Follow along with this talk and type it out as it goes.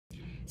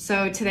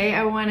So today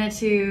I wanted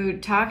to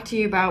talk to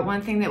you about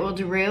one thing that will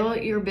derail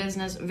your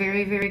business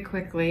very, very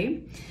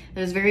quickly.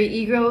 That is very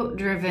ego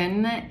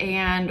driven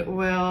and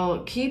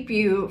will keep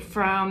you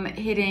from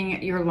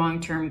hitting your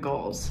long-term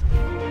goals.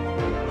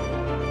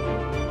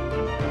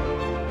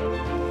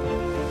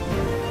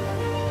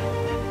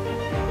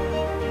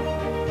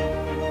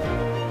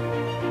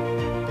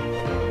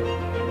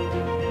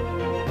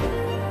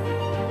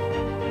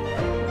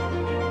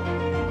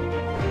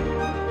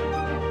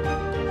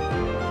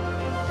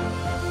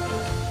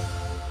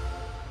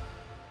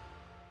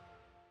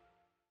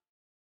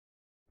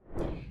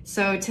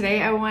 So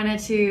today I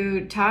wanted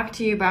to talk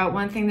to you about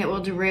one thing that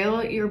will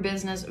derail your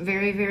business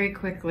very, very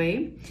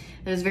quickly.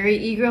 That is very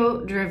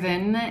ego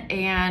driven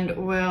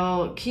and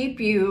will keep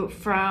you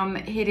from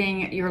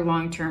hitting your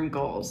long-term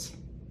goals.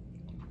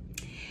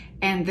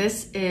 And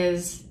this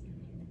is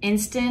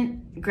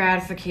instant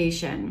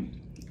gratification.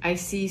 I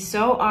see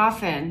so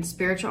often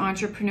spiritual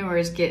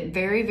entrepreneurs get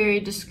very, very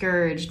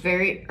discouraged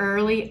very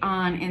early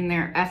on in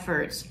their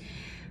efforts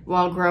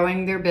while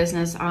growing their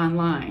business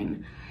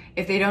online.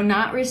 If they do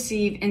not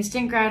receive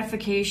instant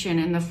gratification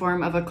in the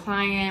form of a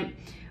client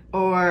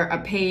or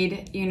a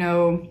paid,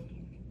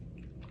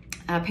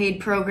 a paid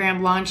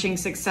program launching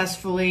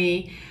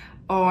successfully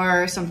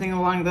or something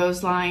along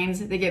those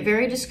lines, they get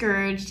very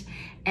discouraged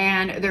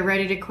and they're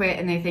ready to quit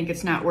and they think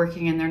it's not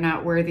working and they're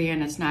not worthy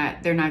and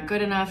they're not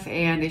good enough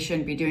and they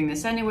shouldn't be doing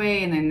this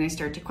anyway, and then they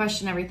start to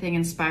question everything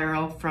and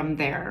spiral from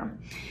there.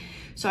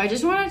 So I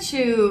just wanted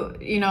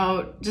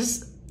to,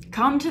 just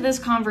come to this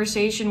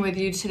conversation with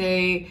you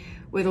today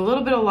with a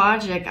little bit of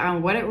logic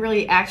on what it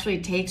really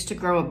actually takes to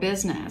grow a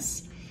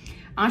business.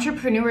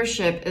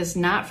 Entrepreneurship is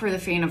not for the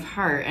faint of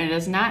heart, and it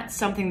is not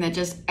something that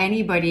just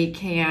anybody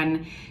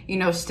can,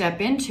 step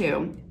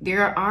into.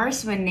 There are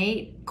some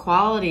innate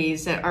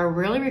qualities that are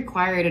really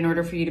required in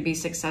order for you to be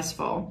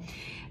successful.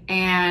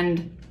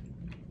 And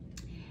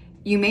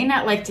you may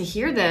not like to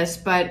hear this,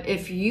 but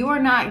if you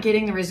are not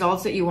getting the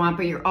results that you want,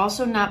 but you're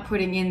also not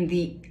putting in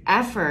the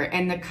effort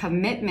and the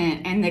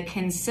commitment and the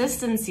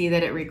consistency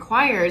that it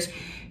requires,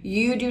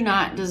 you do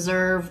not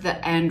deserve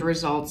the end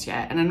results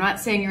yet. And I'm not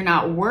saying you're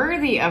not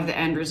worthy of the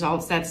end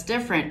results. That's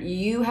different.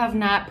 You have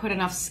not put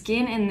enough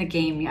skin in the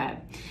game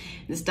yet.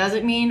 This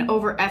doesn't mean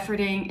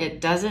over-efforting.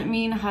 It doesn't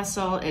mean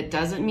hustle. It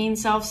doesn't mean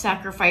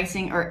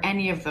self-sacrificing or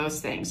any of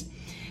those things.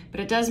 But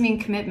it does mean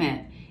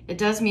commitment. It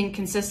does mean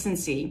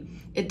consistency.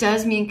 It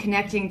does mean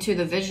connecting to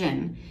the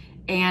vision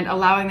and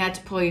allowing that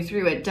to pull you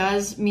through. It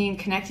does mean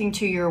connecting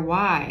to your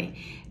why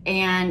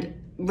and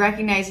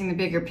recognizing the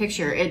bigger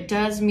picture. It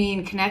does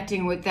mean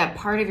connecting with that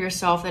part of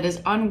yourself that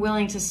is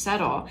unwilling to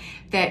settle,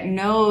 that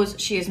knows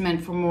she is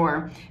meant for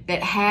more,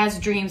 that has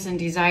dreams and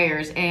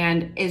desires,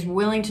 and is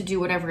willing to do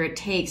whatever it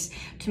takes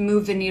to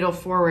move the needle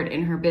forward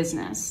in her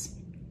business.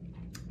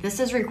 This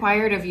is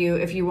required of you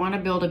if you want to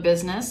build a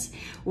business,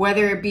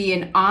 whether it be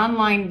an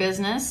online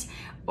business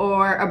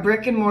or a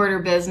brick and mortar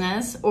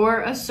business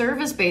or a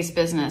service-based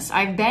business.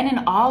 I've been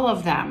in all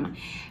of them,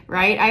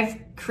 right? I've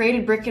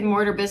created brick and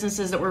mortar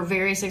businesses that were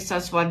very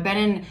successful. I've been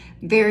in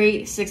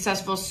very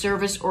successful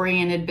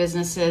service-oriented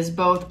businesses,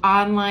 both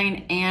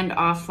online and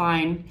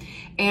offline.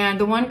 And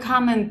the one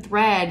common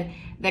thread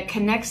that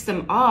connects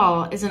them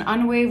all is an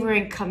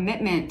unwavering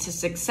commitment to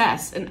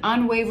success, an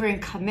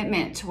unwavering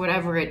commitment to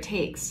whatever it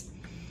takes,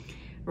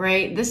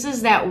 right? This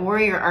is that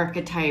warrior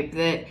archetype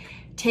that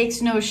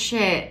takes no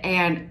shit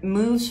and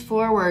moves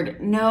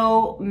forward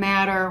no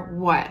matter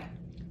what.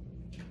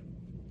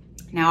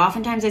 Now,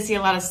 oftentimes I see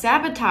a lot of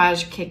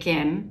sabotage kick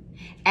in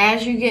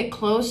as you get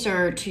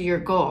closer to your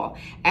goal.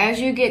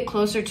 As you get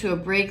closer to a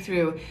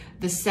breakthrough,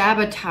 the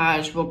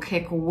sabotage will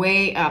kick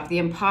way up. The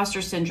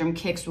imposter syndrome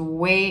kicks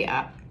way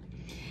up.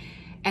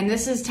 And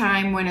this is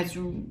time when it's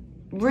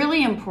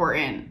really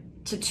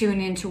important to tune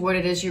into what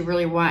it is you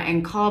really want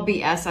and call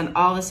BS on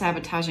all the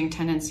sabotaging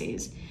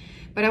tendencies.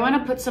 But I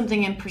want to put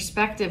something in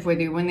perspective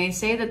with you. When they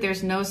say that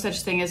there's no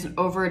such thing as an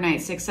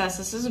overnight success,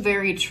 this is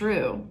very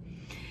true.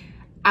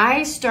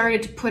 I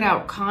started to put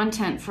out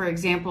content, for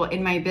example,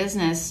 in my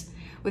business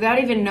without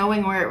even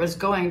knowing where it was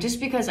going, just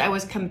because I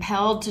was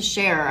compelled to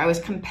share. I was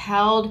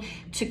compelled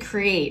to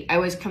create. I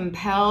was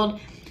compelled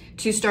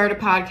to start a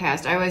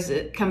podcast. I was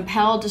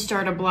compelled to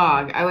start a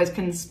blog. I was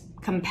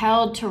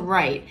compelled to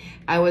write.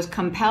 I was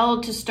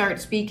compelled to start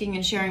speaking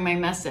and sharing my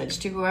message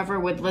to whoever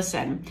would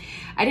listen.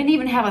 I didn't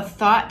even have a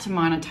thought to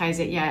monetize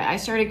it yet. I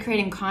started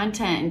creating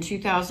content in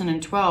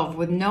 2012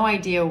 with no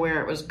idea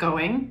where it was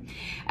going.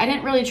 I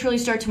didn't really truly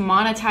start to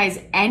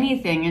monetize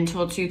anything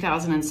until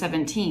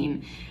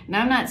 2017.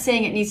 Now, I'm not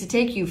saying it needs to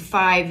take you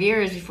 5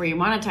 years before you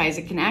monetize.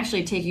 It can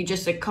actually take you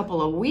just a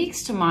couple of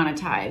weeks to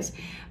monetize.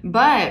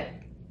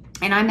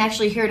 And I'm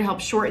actually here to help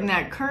shorten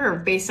that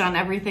curve based on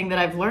everything that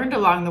I've learned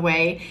along the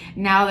way,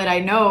 now that I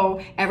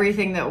know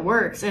everything that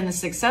works and is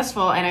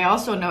successful, and I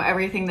also know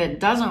everything that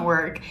doesn't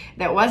work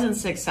that wasn't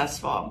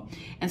successful.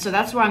 And so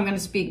that's why I'm going to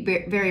speak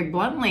very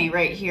bluntly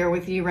right here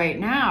with you right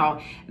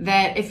now,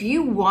 that if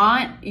you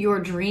want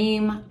your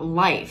dream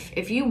life,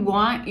 if you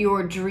want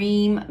your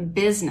dream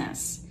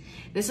business,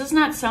 This is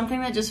not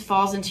something that just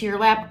falls into your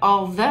lap,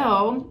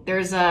 although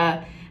there's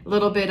a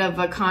little bit of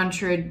a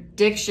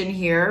contradiction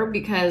here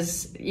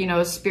because, you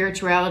know,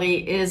 spirituality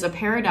is a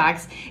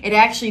paradox. It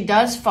actually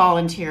does fall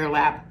into your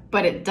lap,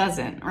 but it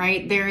doesn't,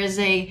 right? There is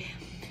a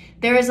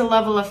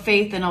level of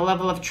faith and a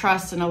level of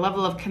trust and a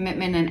level of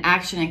commitment and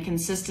action and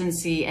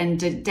consistency and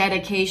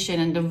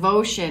dedication and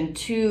devotion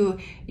to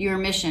your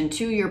mission,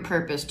 to your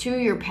purpose, to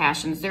your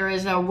passions. There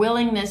is a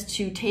willingness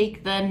to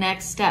take the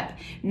next step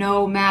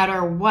no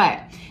matter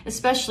what,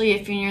 especially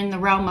if you're in the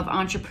realm of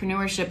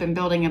entrepreneurship and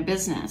building a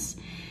business.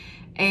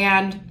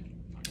 And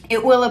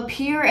it will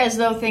appear as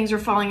though things are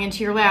falling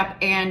into your lap,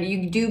 and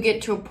you do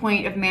get to a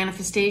point of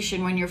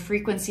manifestation when your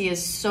frequency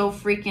is so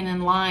freaking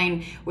in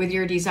line with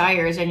your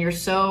desires and you're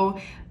so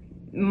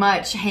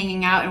much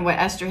hanging out in what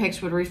Esther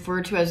Hicks would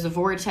refer to as the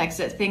vortex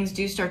that things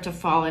do start to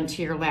fall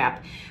into your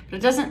lap. But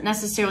it doesn't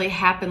necessarily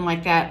happen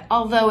like that,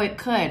 although it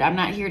could. I'm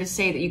not here to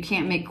say that you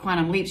can't make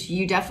quantum leaps.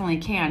 You definitely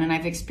can, and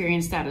I've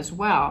experienced that as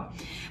well.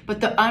 But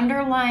the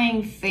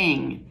underlying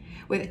thing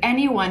with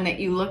anyone that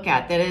you look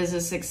at that is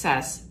a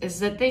success is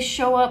that they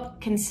show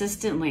up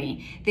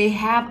consistently. They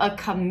have a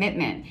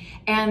commitment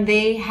and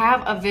they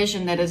have a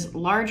vision that is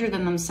larger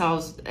than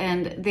themselves,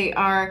 and they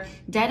are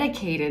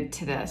dedicated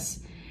to this,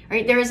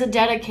 right? There is a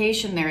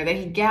dedication there.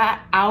 They get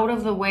out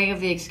of the way of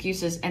the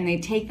excuses and they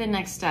take the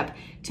next step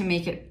to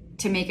make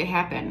it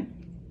happen,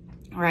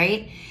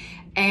 right?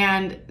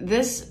 And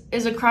this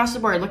is across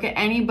the board. Look at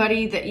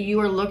anybody that you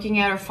are looking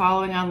at or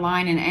following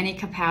online in any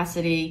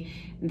capacity.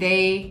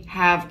 They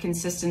have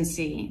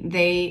consistency.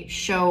 They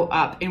show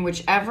up in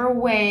whichever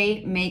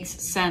way makes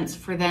sense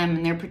for them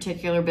in their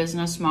particular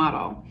business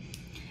model,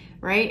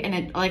 right? And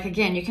it, like,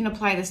 again, you can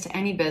apply this to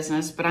any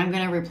business, but I'm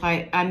going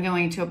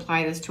to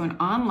apply this to an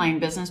online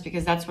business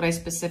because that's what I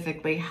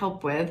specifically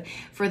help with,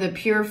 for the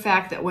pure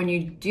fact that when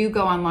you do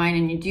go online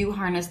and you do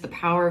harness the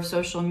power of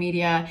social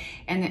media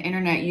and the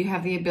internet, you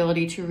have the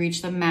ability to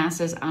reach the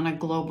masses on a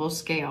global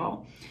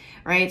scale.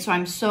 Right? So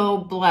I'm so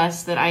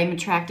blessed that I'm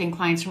attracting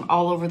clients from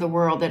all over the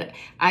world that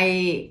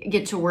I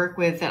get to work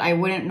with that I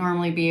wouldn't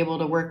normally be able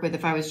to work with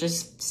if I was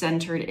just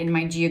centered in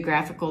my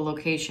geographical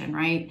location,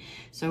 right?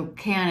 So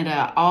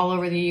Canada, all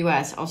over the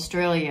US,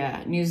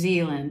 Australia, New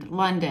Zealand,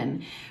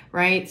 London,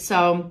 right?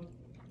 So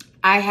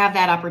I have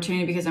that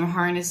opportunity because I'm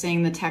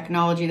harnessing the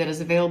technology that is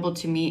available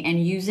to me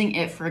and using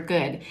it for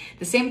good.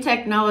 The same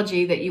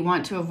technology that you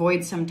want to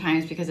avoid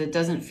sometimes because it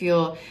doesn't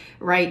feel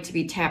right to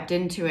be tapped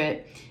into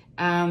it.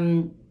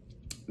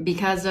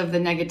 Because of the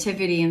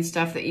negativity and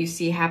stuff that you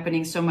see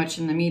happening so much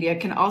in the media,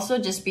 can also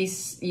just be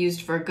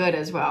used for good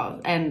as well.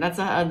 And that's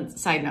a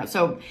side note.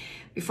 So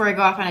before I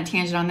go off on a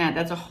tangent on that,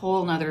 that's a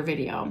whole nother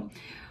video.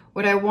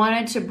 What I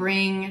wanted to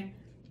bring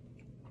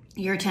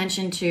your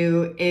attention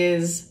to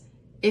is,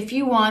 if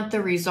you want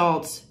the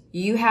results,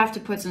 you have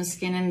to put some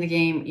skin in the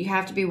game. You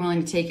have to be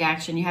willing to take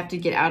action. You have to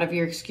get out of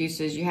your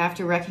excuses. You have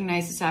to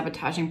recognize the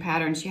sabotaging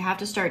patterns. You have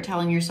to start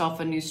telling yourself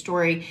a new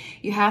story.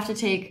 You have to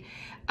take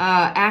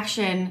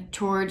action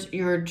towards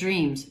your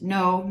dreams,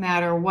 no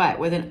matter what,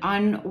 with an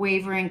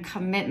unwavering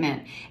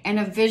commitment and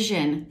a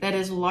vision that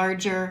is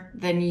larger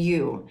than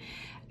you,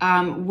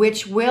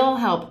 which will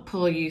help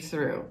pull you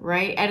through,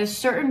 right? At a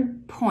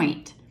certain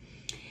point,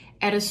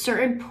 it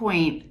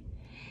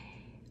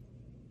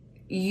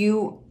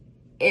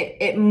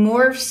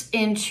morphs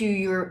into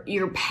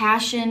your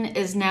passion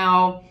is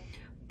now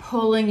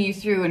pulling you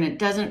through, and it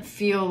doesn't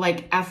feel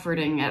like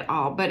efforting at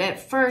all. But at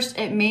first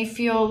it may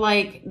feel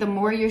like the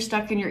more you're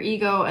stuck in your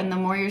ego and the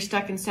more you're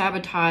stuck in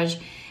sabotage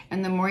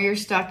and the more you're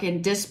stuck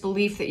in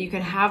disbelief that you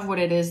can have what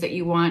it is that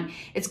you want,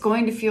 it's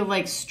going to feel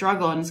like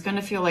struggle, and it's going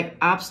to feel like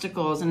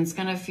obstacles, and it's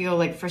going to feel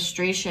like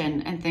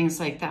frustration and things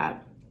like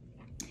that.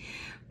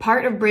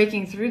 Part of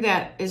breaking through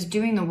that is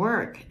doing the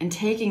work and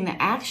taking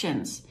the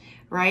actions,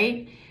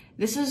 right?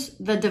 This is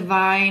the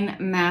divine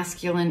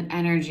masculine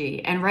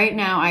energy. And right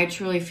now, I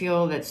truly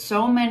feel that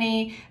so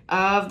many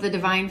of the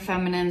divine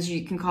feminines,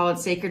 you can call it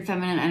sacred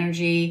feminine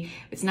energy,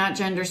 it's not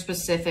gender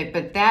specific,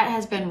 but that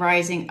has been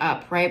rising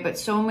up, right? But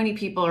so many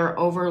people are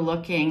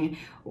overlooking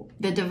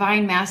the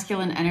divine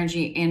masculine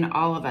energy in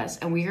all of us.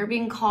 And we are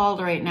being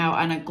called right now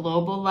on a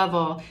global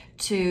level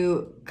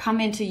to come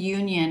into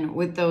union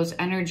with those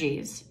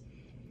energies.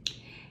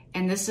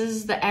 And this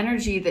is the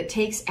energy that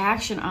takes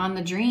action on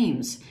the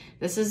dreams.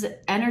 This is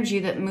the energy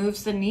that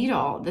moves the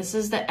needle. This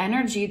is the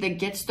energy that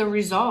gets the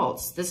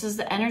results. This is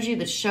the energy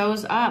that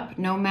shows up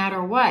no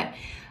matter what.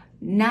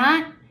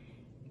 Not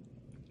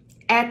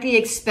at the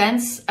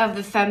expense of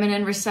the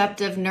feminine,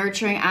 receptive,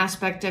 nurturing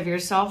aspect of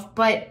yourself,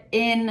 but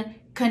in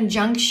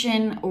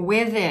conjunction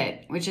with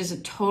it, which is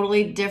a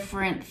totally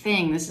different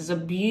thing. This is a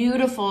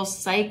beautiful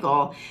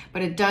cycle,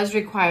 but it does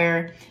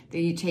require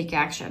that you take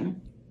action.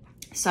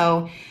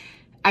 So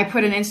I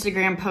put an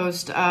Instagram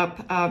post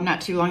up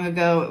not too long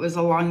ago. It was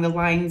along the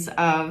lines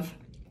of,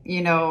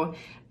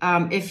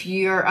 if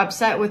you're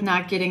upset with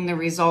not getting the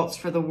results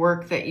for the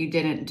work that you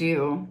didn't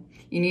do,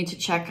 you need to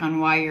check on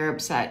why you're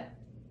upset,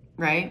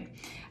 right?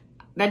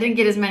 That didn't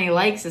get as many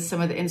likes as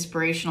some of the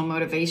inspirational,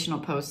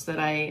 motivational posts that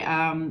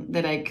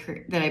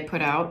I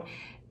put out.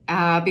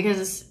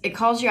 because it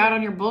calls you out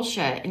on your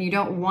bullshit, and you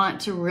don't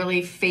want to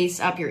really face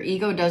up. Your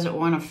ego doesn't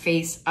want to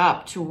face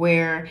up to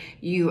where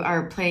you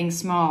are playing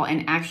small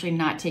and actually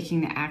not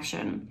taking the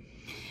action.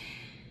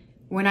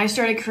 When I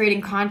started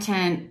creating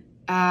content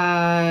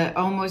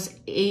almost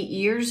 8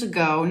 years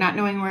ago, not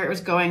knowing where it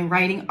was going,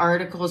 writing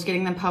articles,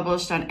 getting them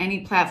published on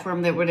any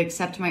platform that would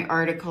accept my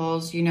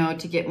articles, you know,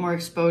 to get more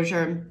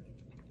exposure,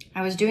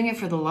 I was doing it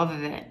for the love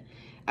of it.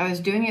 I was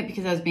doing it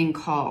because I was being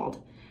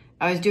called.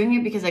 I was doing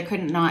it because I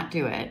couldn't not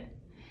do it.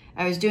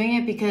 I was doing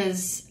it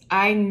because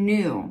I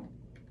knew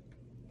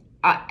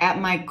at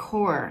my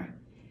core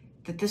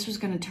that this was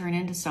going to turn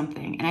into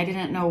something. And I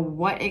didn't know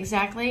what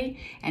exactly,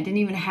 and didn't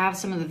even have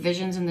some of the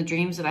visions and the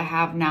dreams that I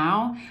have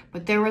now,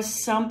 but there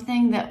was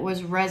something that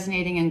was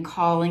resonating and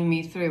calling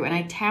me through. And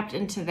I tapped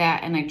into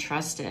that and I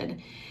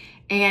trusted.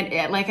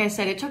 And like I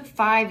said, it took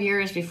 5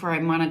 years before I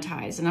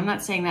monetized. And I'm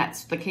not saying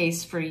that's the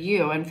case for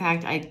you. In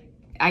fact,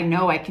 I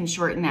know I can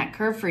shorten that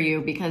curve for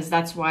you, because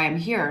that's why I'm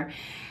here.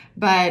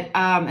 But,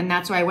 and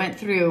that's why I went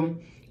through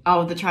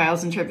all of the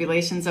trials and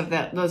tribulations of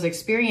those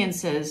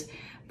experiences.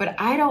 But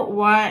I don't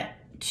want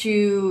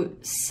to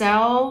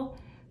sell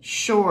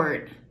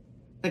short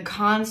the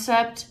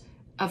concept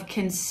of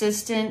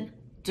consistent,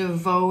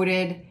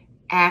 devoted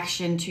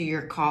action to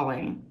your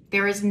calling.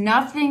 There is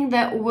nothing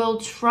that will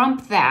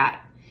trump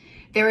that.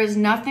 There is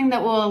nothing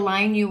that will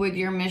align you with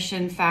your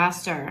mission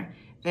faster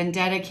than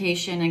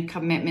dedication and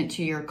commitment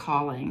to your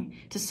calling,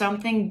 to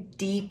something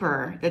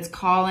deeper that's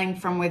calling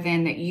from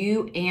within that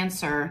you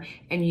answer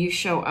and you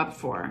show up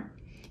for.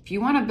 If you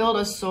want to build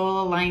a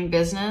soul-aligned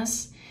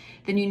business,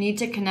 then you need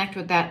to connect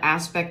with that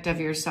aspect of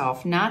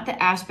yourself, not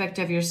the aspect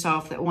of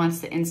yourself that wants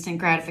the instant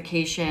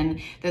gratification,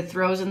 that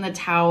throws in the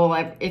towel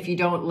if you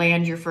don't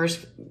land your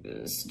first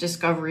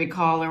discovery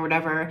call or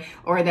whatever,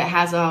 or that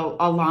has a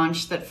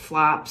launch that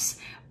flops,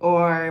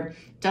 or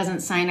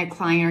doesn't sign a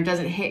client, or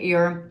doesn't hit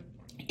your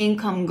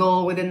income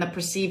goal within the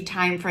perceived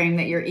time frame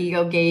that your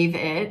ego gave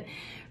it,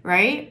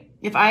 right?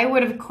 If I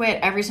would have quit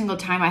every single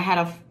time I had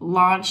a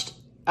launch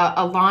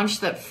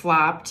that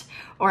flopped,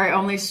 or I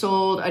only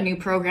sold a new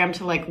program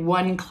to like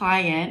one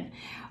client,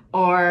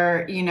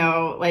 or, you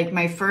know, like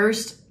my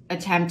first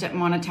attempt at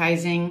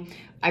monetizing,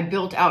 I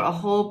built out a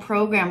whole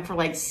program for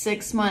like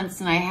 6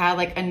 months and I had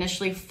like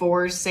initially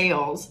 4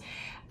 sales.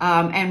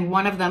 And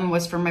one of them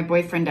was for my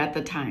boyfriend at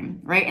the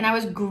time, right? And I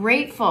was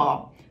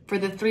grateful for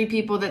the 3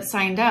 people that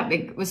signed up.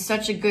 It was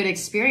such a good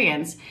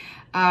experience.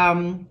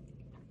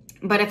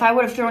 But if I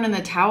would have thrown in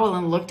the towel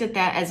and looked at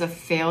that as a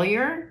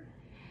failure,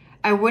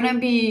 I wouldn't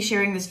be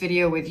sharing this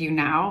video with you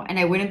now, and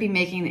I wouldn't be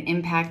making the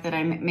impact that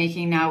I'm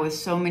making now with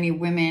so many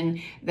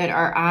women that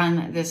are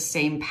on this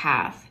same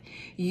path.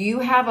 You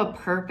have a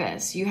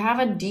purpose. You have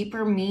a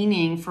deeper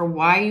meaning for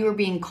why you are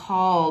being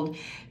called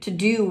to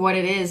do what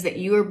it is that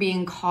you are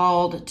being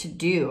called to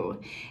do.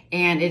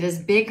 And it is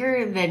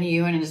bigger than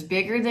you, and it is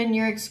bigger than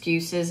your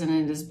excuses, and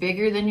it is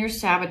bigger than your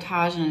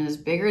sabotage, and it is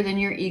bigger than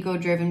your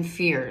ego-driven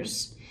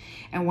fears.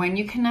 And when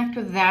you connect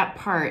with that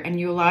part and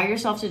you allow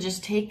yourself to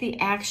just take the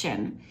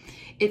action,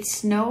 it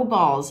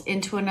snowballs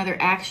into another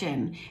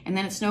action, and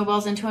then it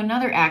snowballs into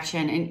another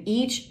action, and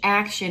each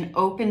action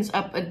opens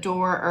up a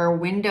door or a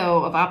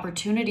window of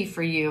opportunity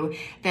for you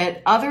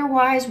that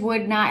otherwise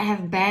would not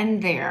have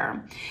been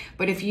there.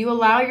 But if you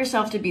allow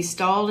yourself to be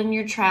stalled in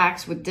your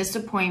tracks with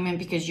disappointment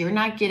because you're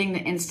not getting the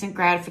instant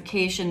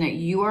gratification that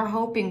you are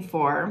hoping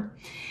for,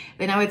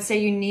 then I would say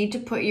you need to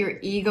put your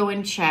ego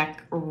in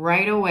check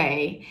right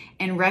away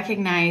and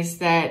recognize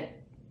that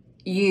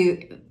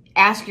you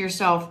ask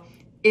yourself,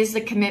 is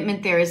the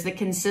commitment there? Is the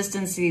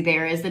consistency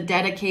there? Is the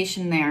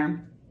dedication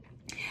there?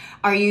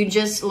 Are you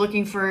just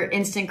looking for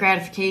instant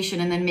gratification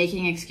and then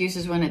making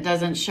excuses when it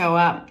doesn't show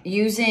up?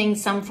 Using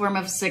some form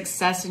of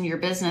success in your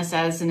business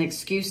as an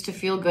excuse to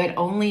feel good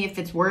only if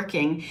it's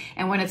working.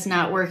 And when it's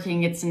not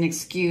working, it's an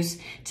excuse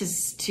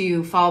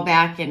to fall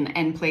back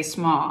and play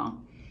small.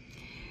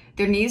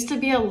 There needs to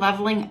be a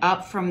leveling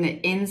up from the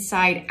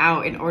inside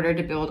out in order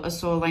to build a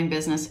soul-aligned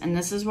business. And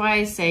this is why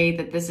I say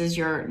that this is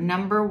your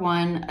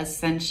 #1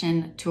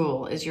 ascension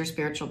tool, is your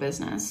spiritual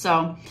business.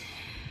 So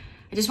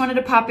I just wanted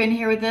to pop in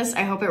here with this.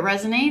 I hope it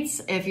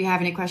resonates. If you have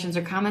any questions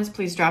or comments,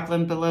 please drop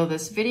them below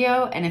this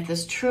video. And if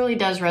this truly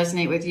does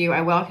resonate with you,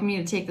 I welcome you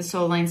to take the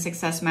Soul Aligned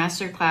Success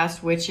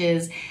Masterclass, which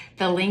is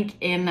the link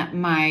in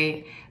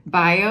my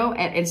bio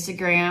at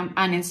Instagram,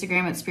 on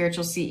Instagram at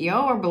Spiritual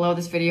CEO, or below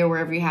this video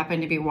wherever you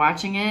happen to be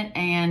watching it.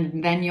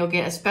 And then you'll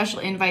get a special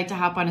invite to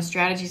hop on a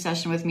strategy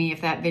session with me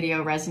if that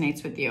video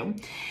resonates with you.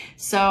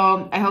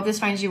 So I hope this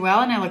finds you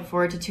well, and I look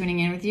forward to tuning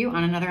in with you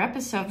on another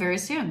episode very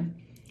soon.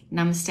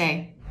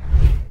 Namaste.